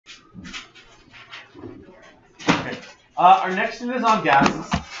Our next unit is on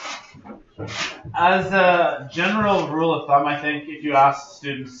gases. As a general rule of thumb, I think if you ask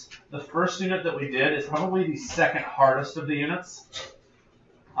students, the first unit that we did is probably the second hardest of the units.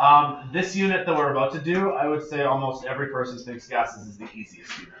 This unit that we're about to do, I would say almost every person thinks gases is the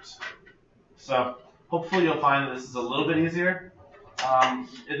easiest unit. So hopefully you'll find that this is a little bit easier.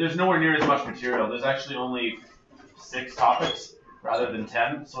 There's nowhere near as much material. There's actually only 6 topics rather than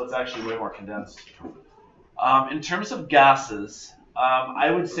 10, so it's actually way more condensed. In terms of gases, I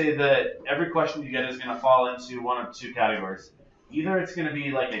would say that every question you get is going to fall into one of 2 categories. Either it's going to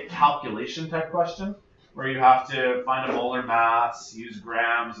be like a calculation type question, where you have to find a molar mass, use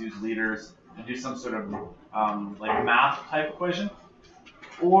grams, use liters, and do some sort of like math type equation,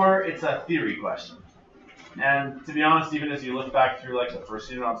 or it's a theory question. And to be honest, even as you look back through like the first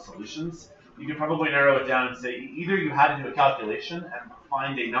unit on solutions, you can probably narrow it down and say either you had to do a calculation and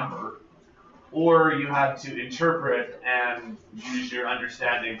find a number, or you had to interpret and use your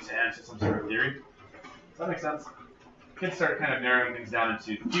understanding to answer some sort of theory. Does that make sense? You can start kind of narrowing things down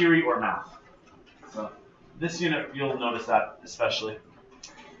into theory or math. So this unit, you'll notice that especially.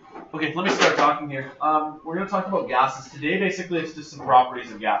 Okay, let me start talking here. We're going to talk about gases. Today, basically, it's just some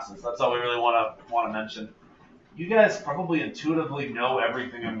properties of gases. That's all we really want to mention. You guys probably intuitively know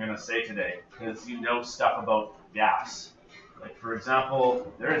everything I'm going to say today, because you know stuff about gas. Like, for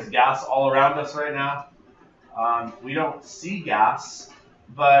example, there is gas all around us right now. We don't see gas,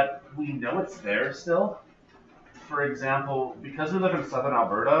 but we know it's there still. For example, because we live in southern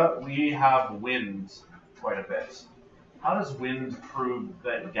Alberta, we have wind quite a bit. How does wind prove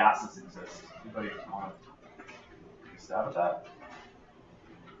that gases exist? Anybody want to take a stab at that?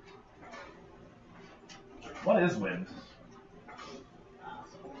 What is wind?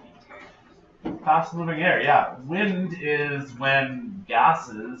 Fast-moving air, yeah. Wind is when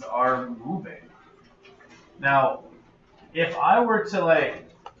gases are moving. Now, if I were to like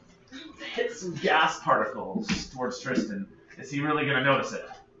hit some gas particles towards Tristan, is he really going to notice it?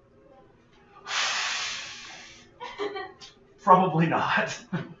 Probably not,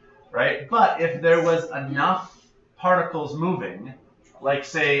 right? But if there was enough particles moving, like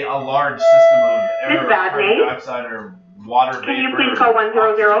say a large system of air, carbon dioxide, or water vapor. Can you please call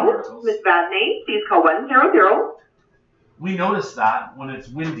 100? Miss Vadney, please call 100. We notice that when it's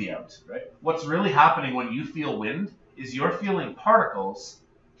windy out, right? What's really happening when you feel wind is you're feeling particles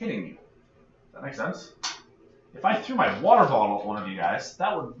hitting you. Does that make sense? If I threw my water bottle at one of you guys,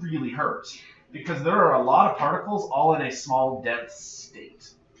 that would really hurt, because there are a lot of particles all in a small, dense state.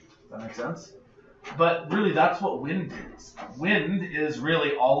 Does that make sense? But really, that's what wind is. Wind is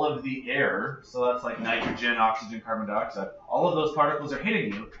really all of the air, so that's like nitrogen, oxygen, carbon dioxide. All of those particles are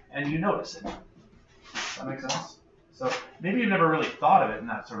hitting you, and you notice it. Does that make sense? So maybe you've never really thought of it in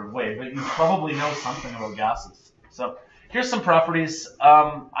that sort of way, but you probably know something about gases. So here's some properties.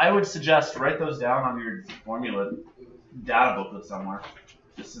 I would suggest write those down on your formula data booklet somewhere,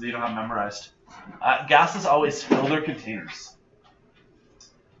 just so that you don't have them memorized. Gases always fill their containers.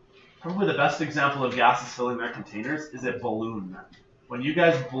 Probably the best example of gases filling their containers is a balloon. When you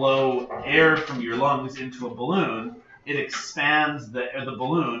guys blow air from your lungs into a balloon, it expands the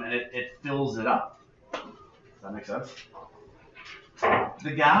balloon and it fills it up. Does that make sense?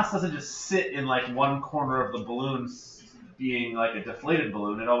 The gas doesn't just sit in like one corner of the balloon being like a deflated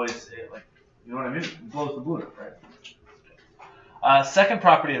balloon. It always, like, you know what I mean? It blows the balloon up, right? Second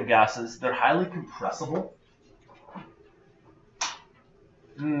property of gases, they're highly compressible.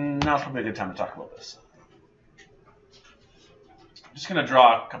 Now's probably a good time to talk about this. I'm just going to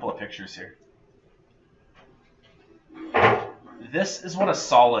draw a couple of pictures here. This is what a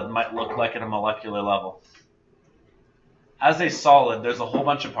solid might look like at a molecular level. As a solid, there's a whole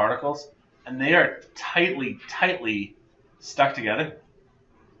bunch of particles, and they are tightly stuck together.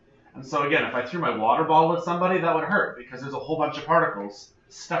 And so again, if I threw my water bottle at somebody, that would hurt, because there's a whole bunch of particles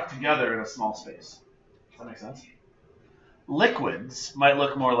stuck together in a small space. Does that make sense? Liquids might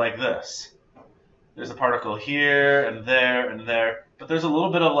look more like this. There's a particle here and there, but there's a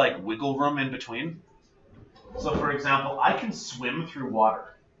little bit of like wiggle room in between. So for example, I can swim through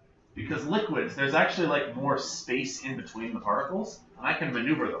water, because liquids, there's actually like more space in between the particles, and I can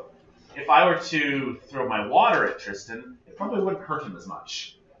maneuver them. If I were to throw my water at Tristan, it probably wouldn't hurt him as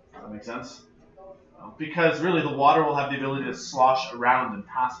much. Does that make sense? Because really the water will have the ability to slosh around and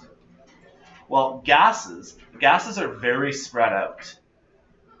past it. Well, gases are very spread out.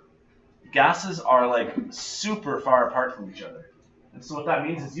 Gases are like super far apart from each other. And so what that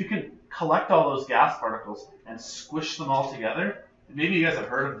means is you can collect all those gas particles and squish them all together. Maybe you guys have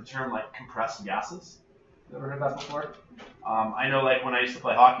heard of the term like compressed gases. You ever heard that before? I know, like, when I used to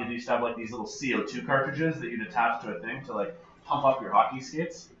play hockey, they used to have, like, these little CO2 cartridges that you'd attach to a thing to, like, pump up your hockey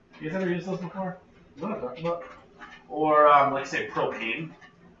skates. You guys ever used those before? You know what I'm talking about? Or, like, say, propane.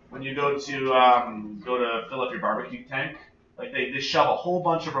 When you go to fill up your barbecue tank, like, they shove a whole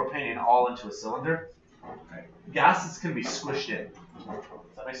bunch of propane all into a cylinder. Right. Gases can be squished in.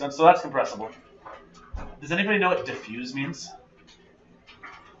 Does that make sense? So that's compressible. Does anybody know what diffuse means?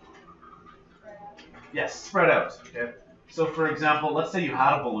 Yes, spread out. Okay. So for example, let's say you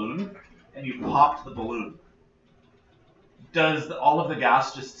had a balloon and you popped the balloon. Does all of the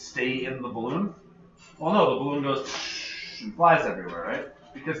gas just stay in the balloon? Well, no, the balloon goes and flies everywhere, right?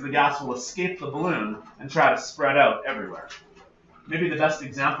 Because the gas will escape the balloon and try to spread out everywhere. Maybe the best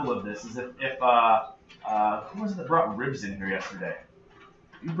example of this is if who was it that brought ribs in here yesterday?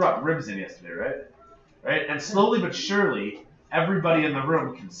 You brought ribs in yesterday, right? Right? And slowly but surely, everybody in the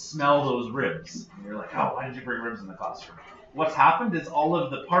room can smell those ribs. And you're like, oh, why did you bring ribs in the classroom? What's happened is all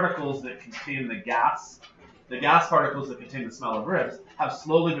of the particles that contain the gas particles that contain the smell of ribs, have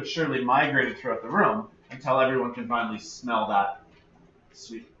slowly but surely migrated throughout the room until everyone can finally smell that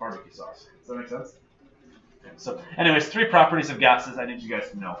sweet barbecue sauce. Does that make sense? Okay, so anyways, 3 properties of gases I need you guys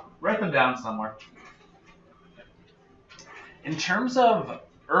to know. Write them down somewhere. In terms of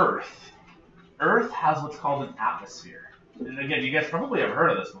Earth, Earth has what's called an atmosphere. And again, you guys probably have heard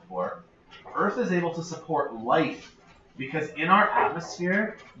of this before. Earth is able to support life because in our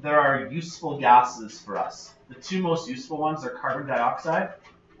atmosphere, there are useful gases for us. The 2 most useful ones are carbon dioxide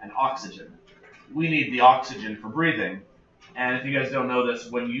and oxygen. We need the oxygen for breathing. And if you guys don't know this,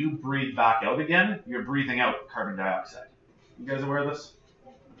 when you breathe back out again, you're breathing out carbon dioxide. You guys aware of this?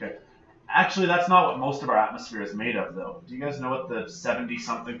 Okay. Actually, that's not what most of our atmosphere is made of, though. Do you guys know what the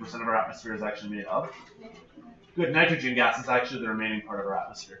 70-something% of our atmosphere is actually made of? Good. Nitrogen gas is actually the remaining part of our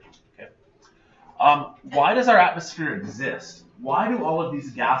atmosphere. Okay. Why does our atmosphere exist? Why do all of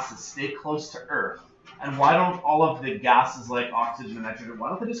these gases stay close to Earth? And why don't all of the gases like oxygen and nitrogen, why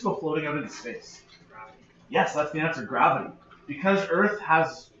don't they just go floating out into space? Yes, that's the answer, gravity. Because Earth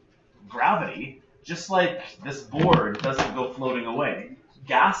has gravity, just like this board doesn't go floating away,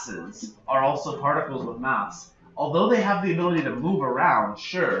 gases are also particles with mass. Although they have the ability to move around,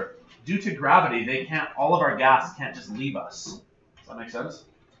 sure, due to gravity, all of our gas can't just leave us. Does that make sense?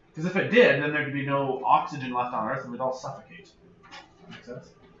 Because if it did, then there'd be no oxygen left on Earth and we'd all suffocate. Make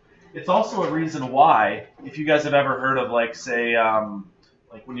sense? It's also a reason why, if you guys have ever heard of, like, say,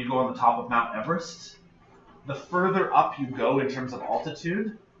 like when you go on the top of Mount Everest, the further up you go in terms of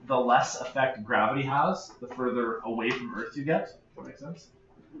altitude, the less effect gravity has, the further away from Earth you get. Does that make sense?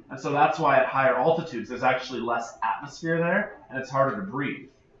 And so that's why at higher altitudes, there's actually less atmosphere there, and it's harder to breathe.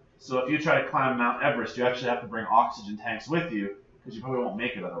 So if you try to climb Mount Everest, you actually have to bring oxygen tanks with you, because you probably won't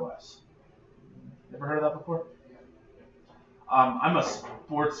make it otherwise. Ever heard of that before? I'm a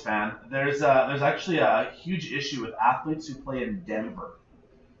sports fan. There's actually a huge issue with athletes who play in Denver.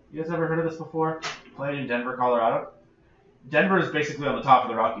 You guys ever heard of this before? Playing in Denver, Colorado? Denver is basically on the top of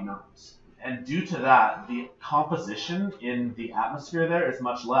the Rocky Mountains. And due to that, the composition in the atmosphere there is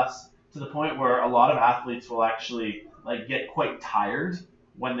much less, to the point where a lot of athletes will actually get quite tired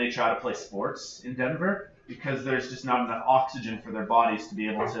when they try to play sports in Denver, because there's just not enough oxygen for their bodies to be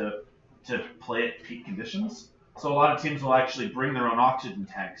able to play at peak conditions. So a lot of teams will actually bring their own oxygen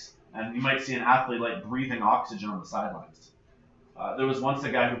tanks, and you might see an athlete breathing oxygen on the sidelines. There was once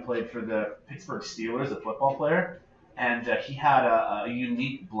a guy who played for the Pittsburgh Steelers, a football player, and he had a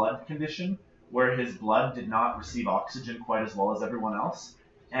unique blood condition where his blood did not receive oxygen quite as well as everyone else,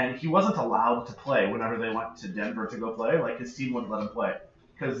 and he wasn't allowed to play whenever they went to Denver to go play. Like, his team wouldn't let him play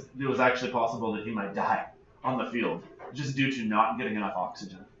because it was actually possible that he might die on the field just due to not getting enough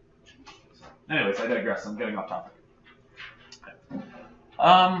oxygen. Anyways, I digress. I'm getting off topic.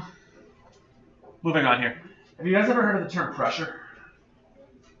 Moving on here. Have you guys ever heard of the term pressure?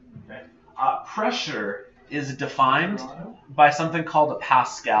 Okay. Pressure is defined by something called a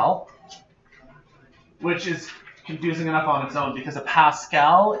Pascal, which is confusing enough on its own because a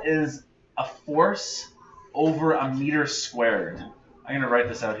Pascal is a force over a meter squared. I'm going to write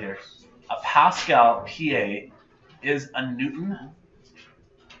this out here. A Pascal, PA, is a Newton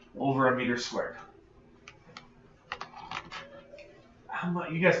over a meter squared.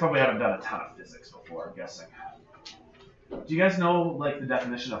 You guys probably haven't done a ton of physics before, I'm guessing. Do you guys know the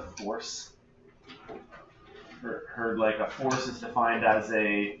definition of force? Heard a force is defined as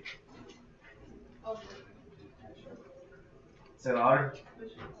a... Say it louder.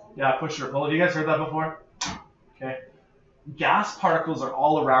 Yeah, push or pull. Have you guys heard that before? Okay. Gas particles are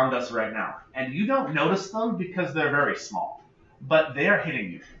all around us right now, and you don't notice them because they're very small, but they are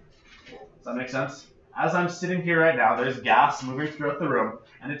hitting you. Does that make sense? As I'm sitting here right now, there's gas moving throughout the room,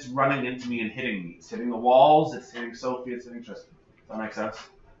 and it's running into me and hitting me. It's hitting the walls, it's hitting Sophie, it's hitting Tristan. Does that make sense?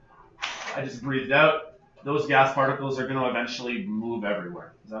 I just breathed out. Those gas particles are going to eventually move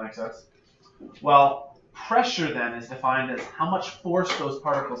everywhere. Does that make sense? Well, pressure then is defined as how much force those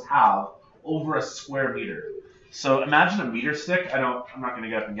particles have over a square meter. So imagine a meter stick. I'm not going to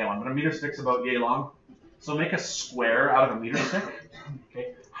get up and get one, but a meter stick's about yay long. So make a square out of a meter stick.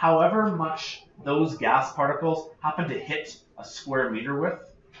 Okay. However much those gas particles happen to hit a square meter with,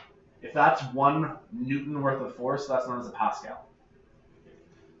 if that's 1 Newton worth of force, that's known as a Pascal.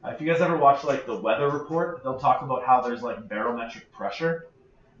 If you guys ever watch like the weather report, they'll talk about how there's like barometric pressure.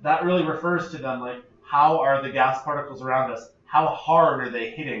 That really refers to them like how are the gas particles around us, how hard are they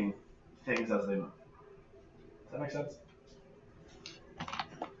hitting things as they move. Does that make sense?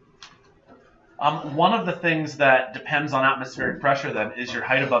 One of the things that depends on atmospheric pressure then is your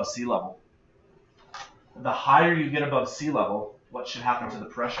height above sea level. The higher you get above sea level, what should happen to the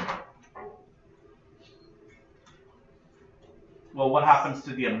pressure? Well, what happens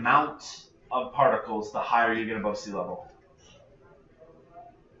to the amount of particles the higher you get above sea level?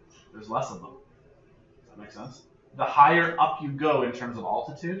 There's less of them. Does that make sense? The higher up you go in terms of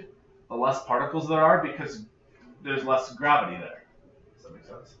altitude, the less particles there are because there's less gravity there. Does that make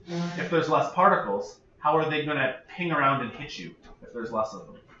sense? If there's less particles, how are they going to ping around and hit you if there's less of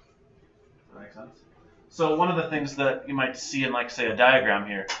them? Does that make sense? So one of the things that you might see in, like, say, a diagram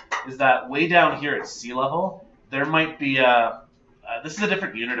here is that way down here at sea level, there might be this is a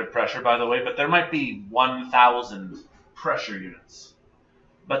different unit of pressure, by the way, but there might be 1,000 pressure units.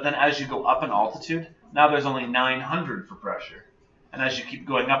 But then as you go up in altitude, now there's only 900 for pressure. And as you keep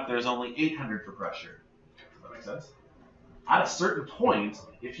going up, there's only 800 for pressure. Does that make sense? At a certain point,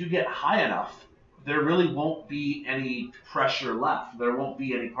 if you get high enough, there really won't be any pressure left. There won't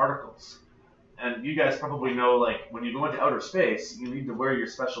be any particles. And you guys probably know, like, when you go into outer space, you need to wear your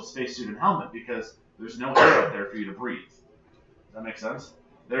special spacesuit and helmet because there's no air out there for you to breathe. Does that make sense?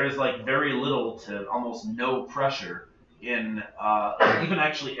 There is, like, very little to almost no pressure in even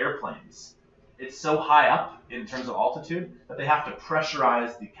actually airplanes. It's so high up in terms of altitude that they have to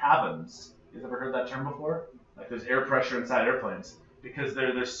pressurize the cabins. You guys ever heard that term before? Like, there's air pressure inside airplanes because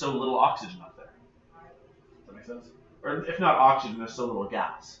there's so little oxygen up there. Does that make sense? Or if not oxygen, there's so little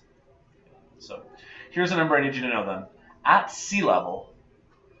gas. So here's a number I need you to know then. At sea level,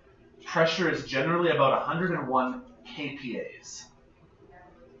 pressure is generally about 101 kPas.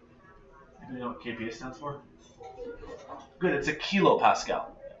 Do you know what kPa stands for? Good, it's a kilopascal.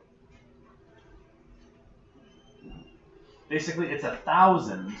 Basically, it's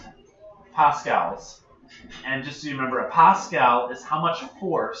 1,000 pascals. And just so you remember, a pascal is how much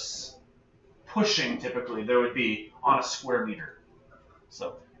force pushing, typically, there would be on a square meter.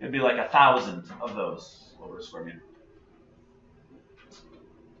 So it'd be like 1,000 of those over a square meter.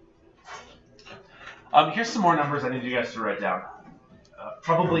 Here's some more numbers I need you guys to write down.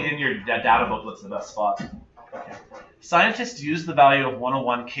 Probably in your data booklet's the best spot. Okay. Scientists used the value of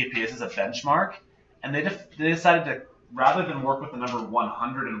 101 kPa as a benchmark, and they decided to, rather than work with the number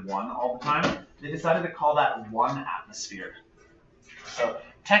 101 all the time, they decided to call that 1 atmosphere. So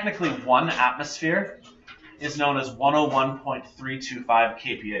technically 1 atmosphere is known as 101.325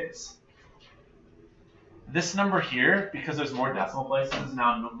 kPas. This number here, because there's more decimal places, is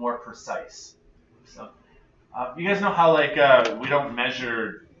now more precise. So you guys know how, like, we don't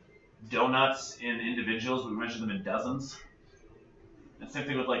measure donuts in individuals, we measure them in dozens? And same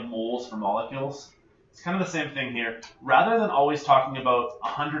thing with, like, moles for molecules. It's kind of the same thing here. Rather than always talking about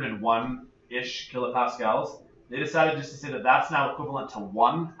 101-ish kilopascals, they decided just to say that that's now equivalent to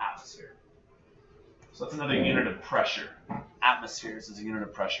 1 atmosphere. So that's another unit of pressure. Atmospheres is a unit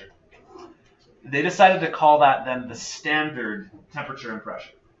of pressure. They decided to call that then the standard temperature and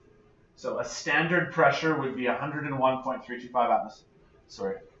pressure. So a standard pressure would be 101.325 atmosphere.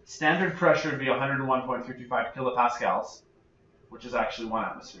 Sorry. Standard pressure would be 101.325 kilopascals, which is actually 1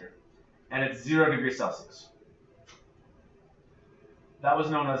 atmosphere. And it's 0 degrees Celsius. That was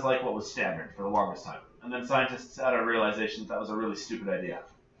known as, like, what was standard for the longest time. And then scientists had a realization that was a really stupid idea.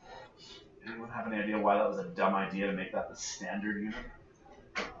 Anyone have any idea why that was a dumb idea to make that the standard unit?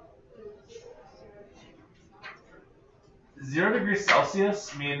 0 degrees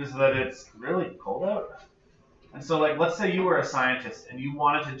Celsius means that it's really cold out. And so, like, let's say you were a scientist and you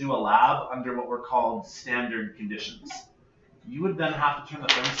wanted to do a lab under what were called standard conditions. You would then have to turn the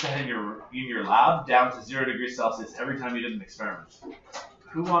thermostat in your lab down to 0 degrees Celsius every time you did an experiment.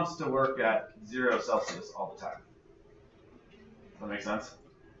 Who wants to work at 0 Celsius all the time? Does that make sense?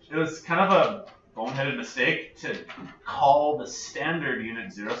 It was kind of a boneheaded mistake to call the standard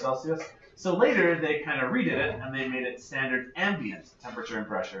unit 0 Celsius So later, they kind of redid it, and they made it standard ambient temperature and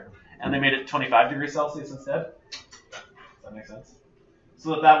pressure. And they made it 25 degrees Celsius instead. Does that make sense?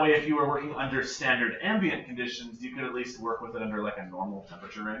 So that way, if you were working under standard ambient conditions, you could at least work with it under like a normal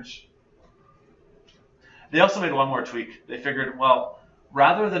temperature range. They also made one more tweak. They figured, well,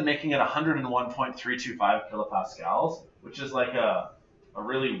 rather than making it 101.325 kilopascals, which is like a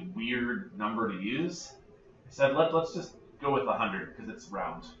really weird number to use, they said, let's just go with 100 because it's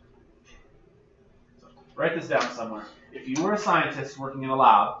round. So write this down somewhere. If you were a scientist working in a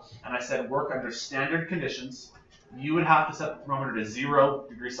lab, and I said work under standard conditions, you would have to set the thermometer to 0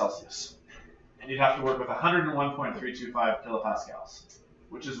 degrees Celsius. And you'd have to work with 101.325 kilopascals,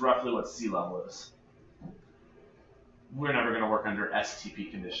 which is roughly what sea level is. We're never going to work under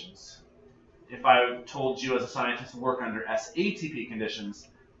STP conditions. If I told you as a scientist to work under SATP conditions,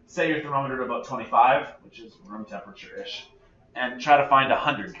 set your thermometer to about 25, which is room temperature-ish, and try to find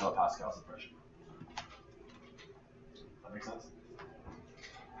 100 kilopascals of pressure. Does that make sense?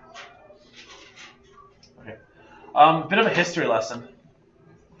 Okay. Bit of a history lesson.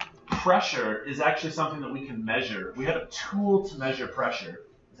 Pressure is actually something that we can measure. We have a tool to measure pressure.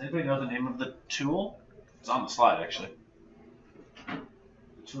 Does anybody know the name of the tool? It's on the slide, actually.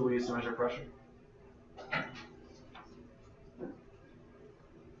 The tool we use to measure pressure.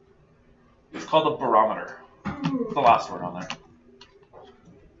 It's called a barometer. It's the last word on there.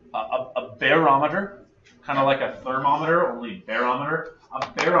 A barometer, kind of like a thermometer, only barometer. A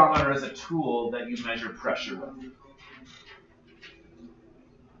barometer is a tool that you measure pressure with.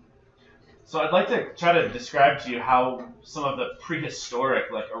 So I'd like to try to describe to you how some of the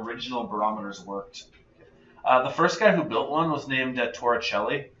prehistoric, like original barometers worked. The first guy who built one was named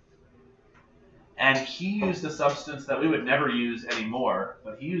Torricelli, and he used a substance that we would never use anymore,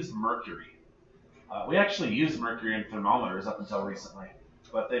 but he used mercury. We actually use mercury in thermometers up until recently,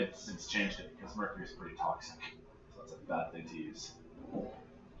 but they've since changed it because mercury is pretty toxic, so that's a bad thing to use.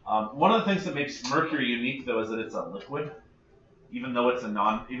 One of the things that makes mercury unique, though, is that it's a liquid. Even though it's a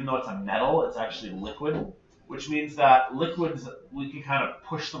metal, it's actually liquid, which means that liquids, we can kind of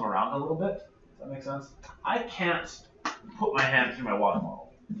push them around a little bit. Does that make sense? I can't put my hand through my water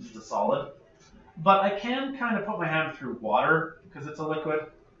bottle. It's a solid. But I can kind of put my hand through water because it's a liquid.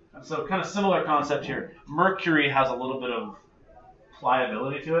 And so kind of similar concept here. Mercury has a little bit of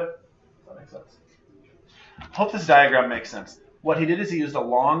pliability to it. Does that make sense? Hope this diagram makes sense. What he did is he used a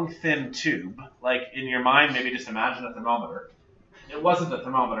long, thin tube. Like in your mind, maybe just imagine a thermometer. It wasn't a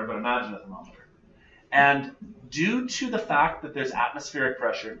thermometer, but imagine a thermometer. And due to the fact that there's atmospheric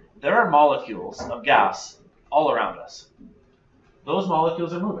pressure, there are molecules of gas all around us. Those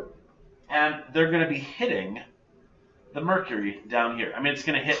molecules are moving. And they're going to be hitting the mercury down here. I mean, it's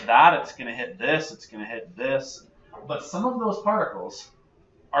going to hit that, it's going to hit this, it's going to hit this. But some of those particles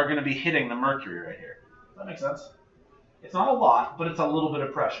are going to be hitting the mercury right here. Does that make sense? It's not a lot, but it's a little bit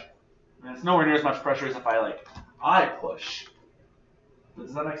of pressure. And it's nowhere near as much pressure as if I push.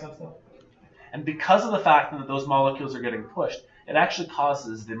 Does that make sense, though? And because of the fact that those molecules are getting pushed, it actually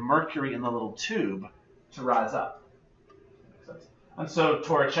causes the mercury in the little tube to rise up. Makes sense. And so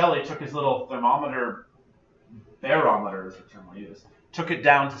Torricelli took his little thermometer, barometer is the term we use, took it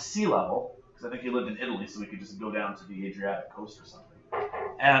down to sea level, because I think he lived in Italy, so we could just go down to the Adriatic coast or something,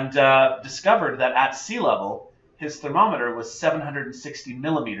 and discovered that at sea level, his thermometer was 760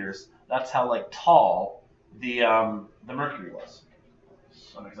 millimeters. That's how tall the mercury was.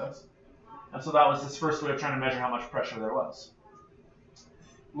 Does that make sense? And so that was his first way of trying to measure how much pressure there was.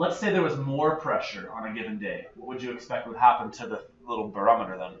 Let's say there was more pressure on a given day. What would you expect would happen to the little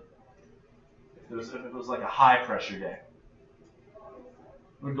barometer then? If it was like a high pressure day.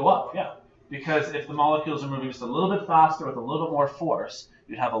 It would go up, yeah. Because if the molecules are moving just a little bit faster with a little bit more force,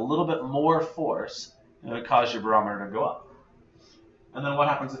 you'd have a little bit more force, and it would cause your barometer to go up. And then what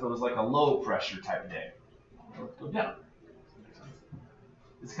happens if it was like a low pressure type day? It would go down.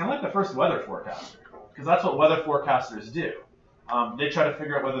 It's kind of like the first weather forecaster, because that's what weather forecasters do. They try to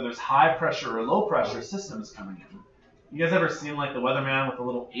figure out whether there's high pressure or low pressure systems coming in. You guys ever seen the weatherman with the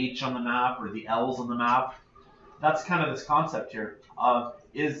little H on the map or the L's on the map? That's kind of this concept here. Are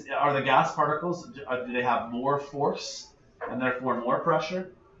the gas particles, do they have more force and therefore more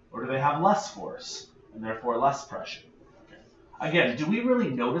pressure? Or do they have less force and therefore less pressure? Again, do we really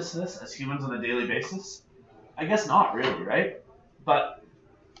notice this as humans on a daily basis? I guess not really, right? But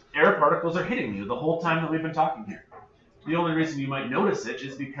air particles are hitting you the whole time that we've been talking here. The only reason you might notice it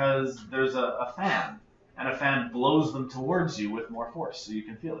is because there's a fan, and a fan blows them towards you with more force, so you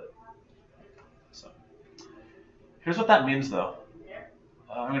can feel it. So here's what that means, though.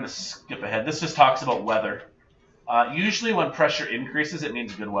 I'm going to skip ahead. This just talks about weather. Usually when pressure increases, it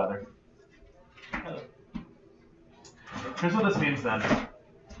means good weather. Here's what this means then.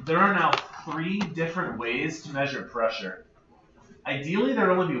 There are now 3 different ways to measure pressure. Ideally, there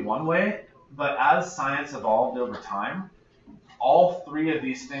would only be one way, but as science evolved over time, all 3 of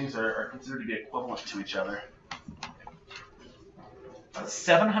these things are considered to be equivalent to each other.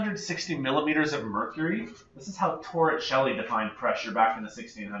 760 millimeters of mercury. This is how Torricelli defined pressure back in the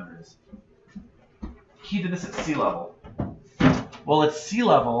 1600s. He did this at sea level. Well, at sea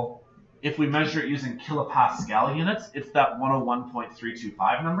level, if we measure it using kilopascal units, it's that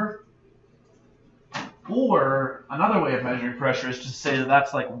 101.325 number. Or another way of measuring pressure is to say that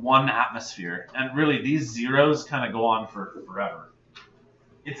that's like 1 atmosphere. And really, these zeros kind of go on for forever.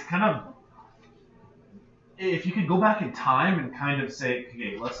 It's kind of, if you could go back in time and kind of say,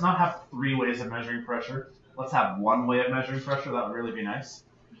 okay, let's not have 3 ways of measuring pressure. Let's have 1 way of measuring pressure. That would really be nice.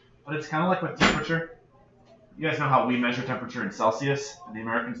 But it's kind of like with temperature. You guys know how we measure temperature in Celsius and the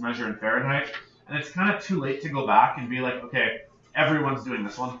Americans measure in Fahrenheit. And it's kind of too late to go back and be like, okay, everyone's doing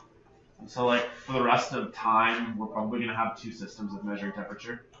this one. And so like for the rest of time, we're probably going to have 2 systems of measuring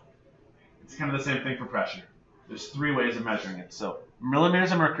temperature. It's kind of the same thing for pressure. There's 3 ways of measuring it. So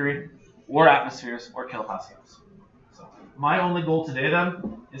millimeters of mercury, or atmospheres, or kilopascals. So my only goal today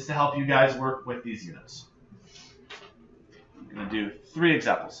then is to help you guys work with these units. I'm going to do 3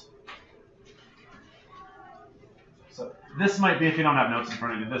 examples. So this might be, if you don't have notes in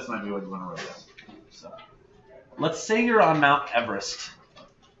front of you, this might be what you want to write down. So let's say you're on Mount Everest.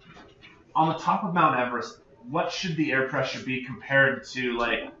 On the top of Mount Everest, what should the air pressure be compared to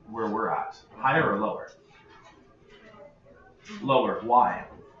like where we're at? Higher or lower? Lower. Why?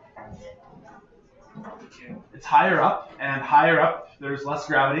 It's higher up, and higher up there's less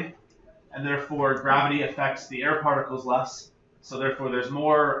gravity, and therefore gravity affects the air particles less, so therefore there's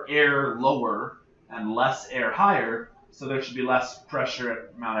more air lower and less air higher, so there should be less pressure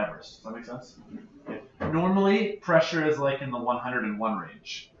at Mount Everest. Does that make sense? Okay. Normally, pressure is like in the 101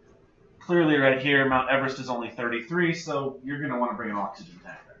 range. Clearly right here, Mount Everest is only 33, so you're going to want to bring an oxygen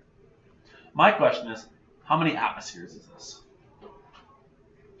tank there. My question is, how many atmospheres is this?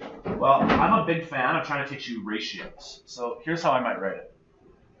 Well, I'm a big fan of trying to teach you ratios. So here's how I might write it.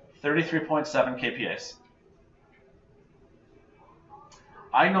 33.7 kPas.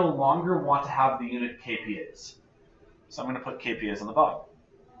 I no longer want to have the unit kPas. So I'm going to put kPas on the bottom.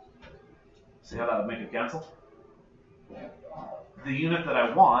 See how that would make it cancel? The unit that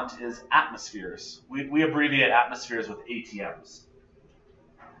I want is atmospheres. We abbreviate atmospheres with ATMs.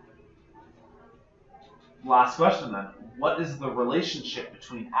 Last question then. What is the relationship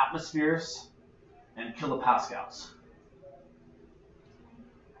between atmospheres and kilopascals?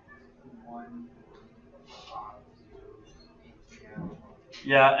 1.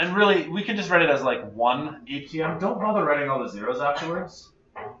 Yeah, and really, we can just write it as like 1 ATM. Don't bother writing all the zeros afterwards.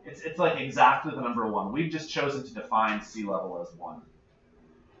 It's like exactly the number 1. We've just chosen to define sea level as 1.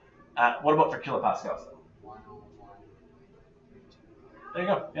 What about for kilopascals though? 101. There you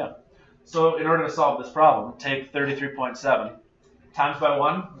go, yeah. So in order to solve this problem, take 33.7 times by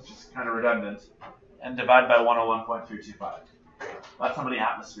 1, which is kind of redundant, and divide by 101.325. That's how many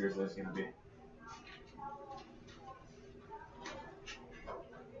atmospheres there's going to be.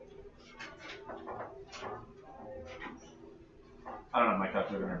 I don't have my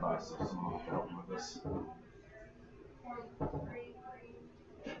calculator nearby, so someone will have to help me with this.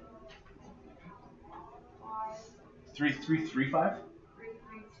 3335?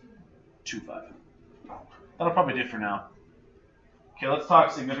 25. That'll probably do for now. Okay, let's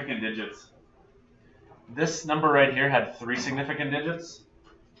talk significant digits. This number right here had 3 significant digits.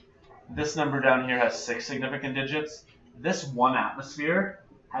 This number down here has 6 significant digits. This 1 atmosphere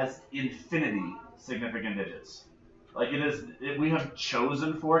has infinity significant digits. Like we have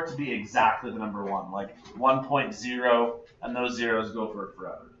chosen for it to be exactly the number 1, like 1.0, and those zeros go for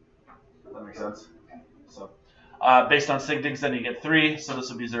forever. Does that make sense? So, based on sig digs, then you get 3, so this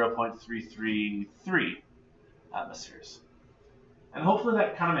would be 0.333 atmospheres. And hopefully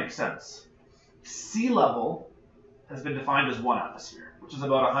that kind of makes sense. Sea level has been defined as 1 atmosphere, which is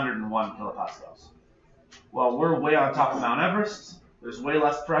about 101 kilopascals. Well, we're way on top of Mount Everest. There's way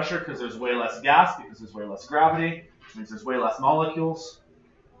less pressure because there's way less gas because there's way less gravity, which means there's way less molecules.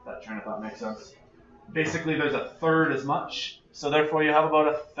 That train of thought makes sense. Basically, there's 1/3 as much, so therefore you have about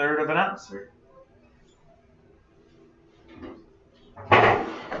 1/3 of an atmosphere.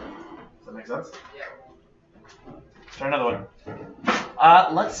 Does that make sense? Yeah. Try another one.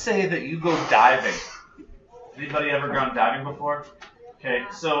 Let's say that you go diving. Anybody ever gone diving before? Okay,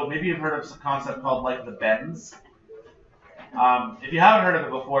 so maybe you've heard of some concept called like the bends. If you haven't heard of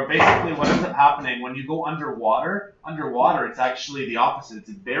it before, basically what ends up happening when you go underwater, it's actually the opposite. It's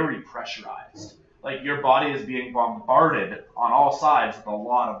very pressurized. Like your body is being bombarded on all sides with a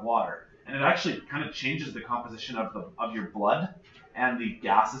lot of water. And it actually kind of changes the composition of your blood and the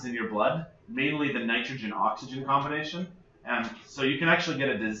gases in your blood, mainly the nitrogen-oxygen combination. And so you can actually get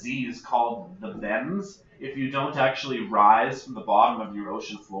a disease called the bends if you don't actually rise from the bottom of your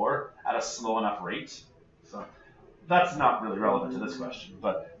ocean floor at a slow enough rate. So that's not really relevant to this question.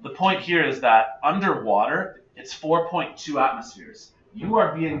 But the point here is that underwater, it's 4.2 atmospheres. You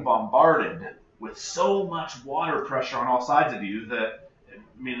are being bombarded with so much water pressure on all sides of you that,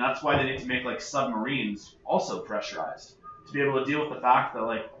 I mean, that's why they need to make like submarines also pressurized to be able to deal with the fact that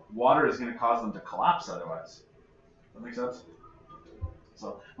like water is going to cause them to collapse otherwise. That make sense?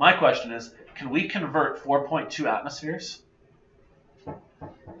 So my question is, can we convert 4.2 atmospheres?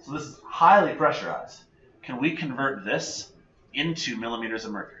 So this is highly pressurized. Can we convert this into millimeters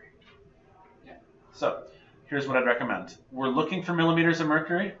of mercury? Yeah. So here's what I'd recommend. We're looking for millimeters of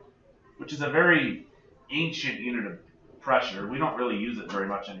mercury, which is a very ancient unit of pressure. We don't really use it very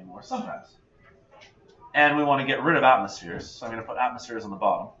much anymore, sometimes. And we want to get rid of atmospheres, so I'm going to put atmospheres on the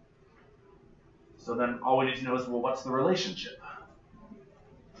bottom. So then all we need to know is, well, what's the relationship?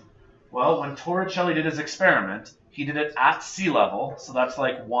 Well, when Torricelli did his experiment, he did it at sea level, so that's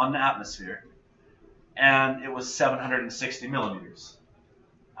like 1 atmosphere. And it was 760 millimeters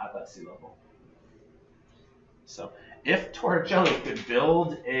at that sea level. So if Torricelli could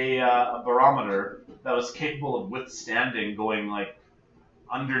build a barometer that was capable of withstanding going like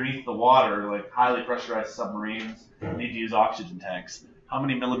underneath the water, like highly pressurized submarines need to use oxygen tanks, how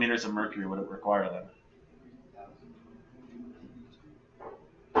many millimeters of mercury would it require then?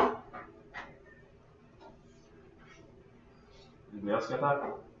 3,000. Anybody else got that?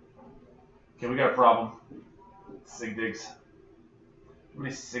 Okay, we got a problem. Sig digs. How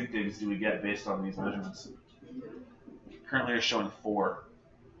many sig digs do we get based on these measurements? Currently you're showing 4.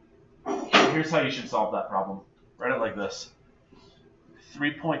 Here's how you should solve that problem. Write it like this.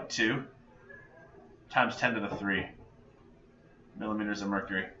 3.2 times 10 to the 3 millimeters of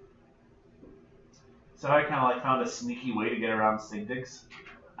mercury. So I kind of like found a sneaky way to get around sig digs.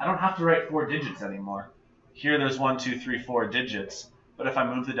 I don't have to write 4 digits anymore. Here there's 1, 2, 3, 4 digits, but if I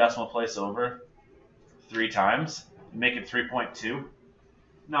move the decimal place over 3 times and make it 3.2,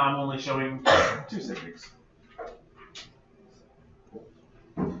 now I'm only showing 2 sig digs.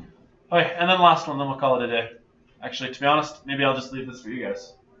 Okay, and then last one, then we'll call it a day. Actually, to be honest, maybe I'll just leave this for you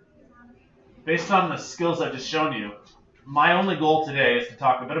guys. Based on the skills I've just shown you, my only goal today is to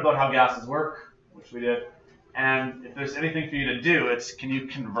talk a bit about how gases work, which we did, and if there's anything for you to do, it's can you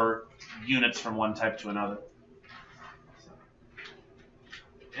convert units from one type to another.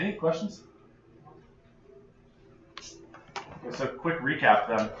 Any questions? Okay, so quick recap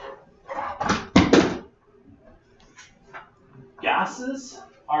then. Gases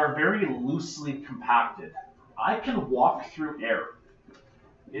are very loosely compacted. I can walk through air.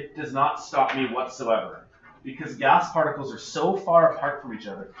 It does not stop me whatsoever because gas particles are so far apart from each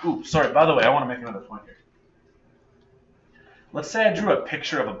other. Ooh, sorry, by the way, I want to make another point here. Let's say I drew a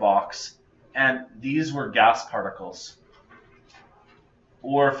picture of a box and these were gas particles.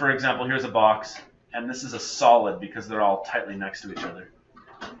 Or, for example, here's a box and this is a solid because they're all tightly next to each other.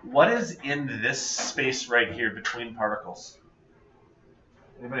 What is in this space right here between particles?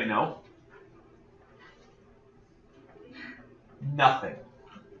 Anybody know? Nothing.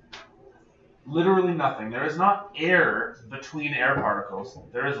 Literally nothing. There is not air between air particles.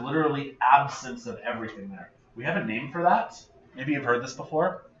 There is literally absence of everything there. We have a name for that. Maybe you've heard this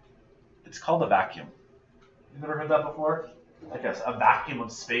before. It's called a vacuum. You've never heard that before? Like a vacuum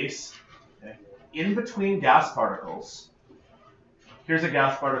of space. Okay. In between gas particles, here's a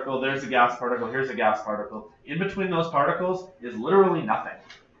gas particle, there's a gas particle, here's a gas particle. In between those particles is literally nothing.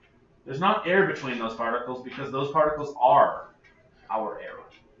 There's not air between those particles because those particles are our air.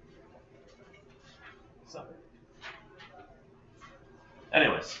 So,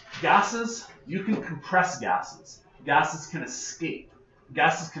 anyways, gases, you can compress gases. Gases can escape.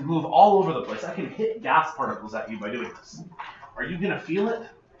 Gases can move all over the place. I can hit gas particles at you by doing this. Are you going to feel it?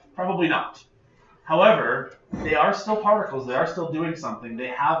 Probably not. However, they are still particles. They are still doing something. They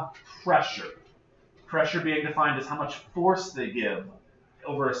have pressure. Pressure being defined as how much force they give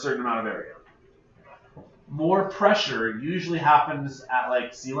over a certain amount of area. More pressure usually happens at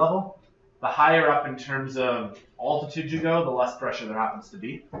like sea level. The higher up in terms of altitude you go, the less pressure there happens to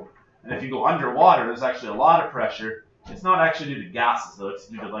be. And if you go underwater, there's actually a lot of pressure. It's not actually due to gases, though. It's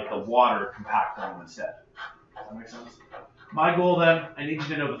due to like the water compacting them instead. Does that make sense? My goal then, I need you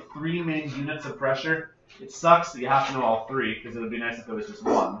to know the 3 main units of pressure. It sucks that you have to know all 3 because it would be nice if it was just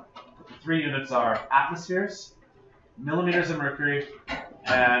one. But the 3 units are atmospheres, millimeters of mercury,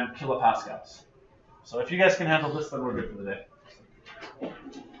 and kilopascals. So if you guys can handle this, then we're good for the day.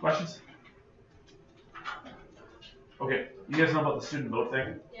 Questions? Okay, you guys know about the student vote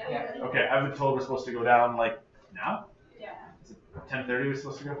thing? Yeah. Okay, I've been told we're supposed to go down like now? Yeah. Is it 10:30 we're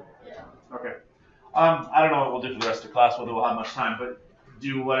supposed to go? Yeah. Okay. I don't know what we'll do for the rest of class, whether we'll have much time, but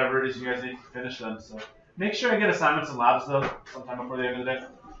do whatever it is you guys need to finish them. So make sure I get assignments and labs though, sometime before the end of the day.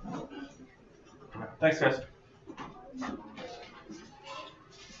 Okay. Thanks guys.